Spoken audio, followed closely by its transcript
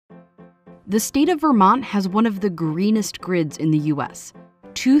The state of Vermont has one of the greenest grids in the US.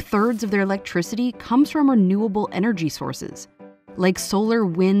 2/3 of their electricity comes from renewable energy sources, like solar,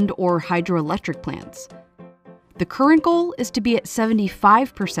 wind, or hydroelectric plants. The current goal is to be at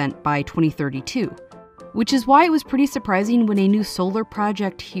 75% by 2032, which is why it was pretty surprising when a new solar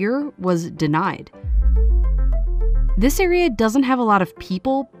project here was denied. This area doesn't have a lot of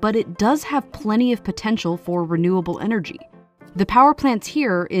people, but it does have plenty of potential for renewable energy. The power plants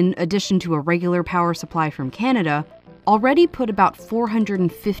here, in addition to a regular power supply from Canada, already put about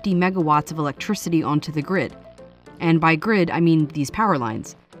 450 megawatts of electricity onto the grid. And by grid, I mean these power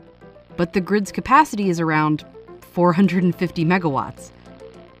lines. But the grid's capacity is around 450 megawatts.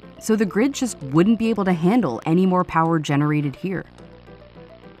 So the grid just wouldn't be able to handle any more power generated here.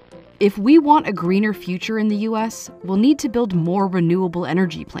 If we want a greener future in the US, we'll need to build more renewable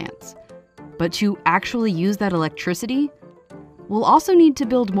energy plants. But to actually use that electricity, we'll also need to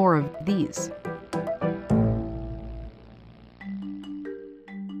build more of these.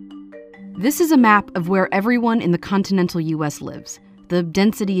 This is a map of where everyone in the continental US lives, the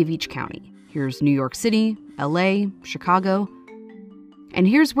density of each county. Here's New York City, LA, Chicago. And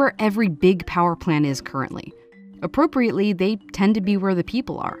here's where every big power plant is currently. Appropriately, they tend to be where the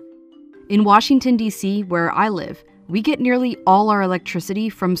people are. In Washington, D.C., where I live, we get nearly all our electricity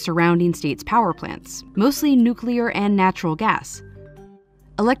from surrounding states' power plants, mostly nuclear and natural gas.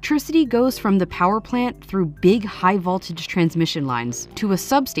 Electricity goes from the power plant through big high-voltage transmission lines to a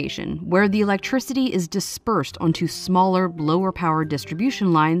substation where the electricity is dispersed onto smaller, lower-power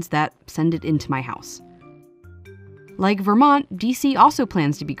distribution lines that send it into my house. Like Vermont, D.C. also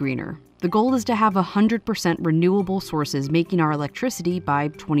plans to be greener. The goal is to have 100% renewable sources making our electricity by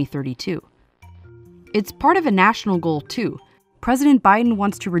 2032. It's part of a national goal, too. President Biden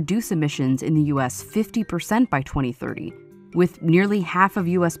wants to reduce emissions in the U.S. 50% by 2030, with nearly half of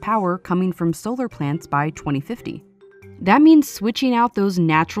U.S. power coming from solar plants by 2050. That means switching out those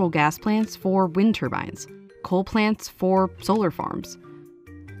natural gas plants for wind turbines, coal plants for solar farms.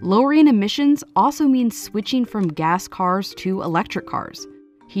 Lowering emissions also means switching from gas cars to electric cars,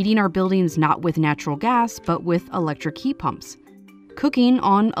 heating our buildings not with natural gas, but with electric heat pumps, cooking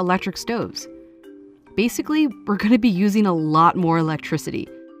on electric stoves. Basically, we're going to be using a lot more electricity,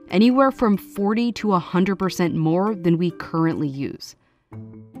 anywhere from 40 to 100% more than we currently use.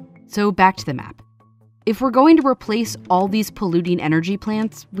 So back to the map. If we're going to replace all these polluting energy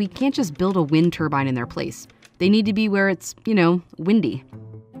plants, we can't just build a wind turbine in their place. They need to be where it's, windy.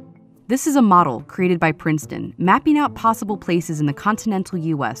 This is a model created by Princeton, mapping out possible places in the continental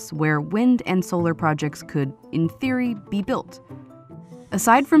US where wind and solar projects could, in theory, be built.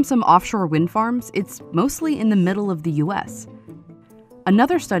 Aside from some offshore wind farms, it's mostly in the middle of the US.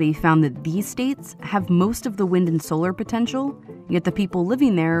 Another study found that these states have most of the wind and solar potential, yet the people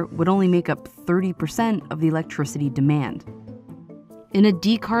living there would only make up 30% of the electricity demand. In a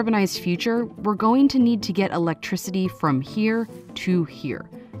decarbonized future, we're going to need to get electricity from here to here,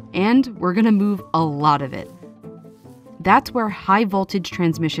 and we're going to move a lot of it. That's where high-voltage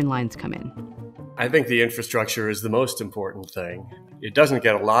transmission lines come in. I think the infrastructure is the most important thing. It doesn't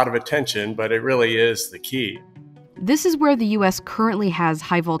get a lot of attention, but it really is the key. This is where the US currently has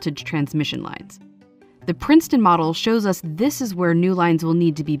high-voltage transmission lines. The Princeton model shows us this is where new lines will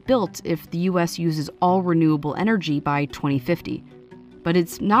need to be built if the US uses all renewable energy by 2050. But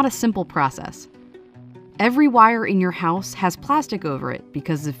it's not a simple process. Every wire in your house has plastic over it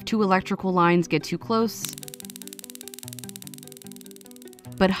because if two electrical lines get too close.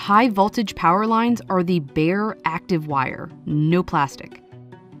 But high-voltage power lines are the bare, active wire, no plastic.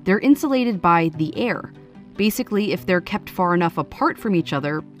 They're insulated by the air. Basically, if they're kept far enough apart from each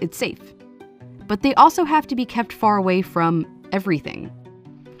other, it's safe. But they also have to be kept far away from everything,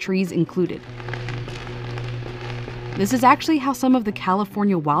 trees included. This is actually how some of the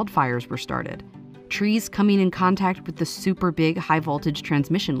California wildfires were started. Trees coming in contact with the super big high-voltage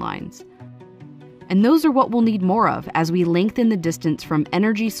transmission lines. And those are what we'll need more of as we lengthen the distance from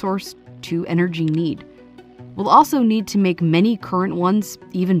energy source to energy need. We'll also need to make many current ones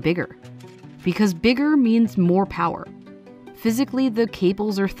even bigger. Because bigger means more power. Physically, the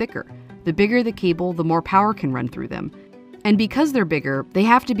cables are thicker. The bigger the cable, the more power can run through them. And because they're bigger, they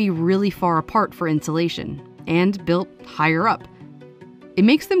have to be really far apart for insulation, and built higher up. It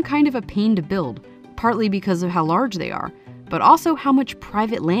makes them kind of a pain to build, partly because of how large they are, but also how much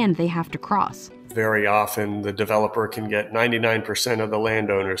private land they have to cross. Very often, the developer can get 99% of the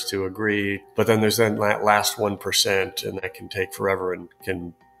landowners to agree, but then there's that last 1%, and that can take forever and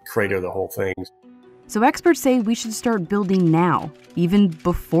can crater the whole thing. So experts say we should start building now, even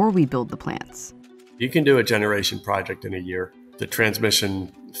before we build the plants. You can do a generation project in a year. the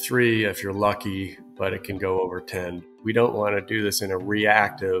transmission 3 if you're lucky, but it can go over 10. We don't want to do this in a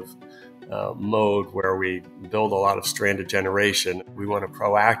reactive mode where we build a lot of stranded generation. We want to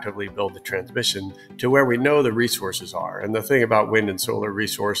proactively build the transmission to where we know the resources are. And the thing about wind and solar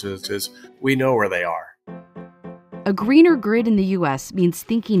resources is we know where they are. A greener grid in the U.S. means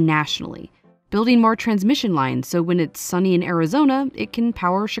thinking nationally, building more transmission lines so when it's sunny in Arizona, it can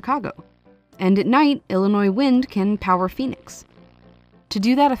power Chicago. And at night, Illinois wind can power Phoenix. To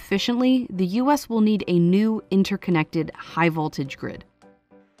do that efficiently, the U.S. will need a new interconnected high-voltage grid.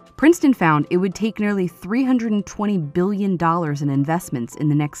 Princeton found it would take nearly $320 billion in investments in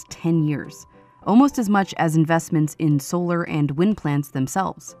the next 10 years, almost as much as investments in solar and wind plants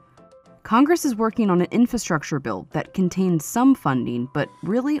themselves. Congress is working on an infrastructure bill that contains some funding, but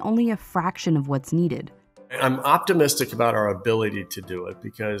really only a fraction of what's needed. I'm optimistic about our ability to do it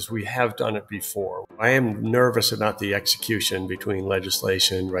because we have done it before. I am nervous about the execution between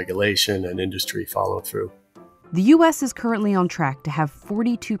legislation, regulation, and industry follow-through. The U.S. is currently on track to have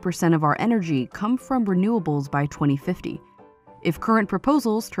 42% of our energy come from renewables by 2050. If current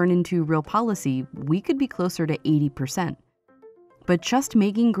proposals turn into real policy, we could be closer to 80%. But just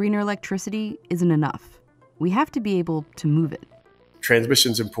making greener electricity isn't enough. We have to be able to move it.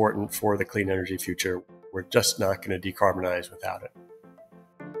 Transmission is important for the clean energy future. We're just not going to decarbonize without it.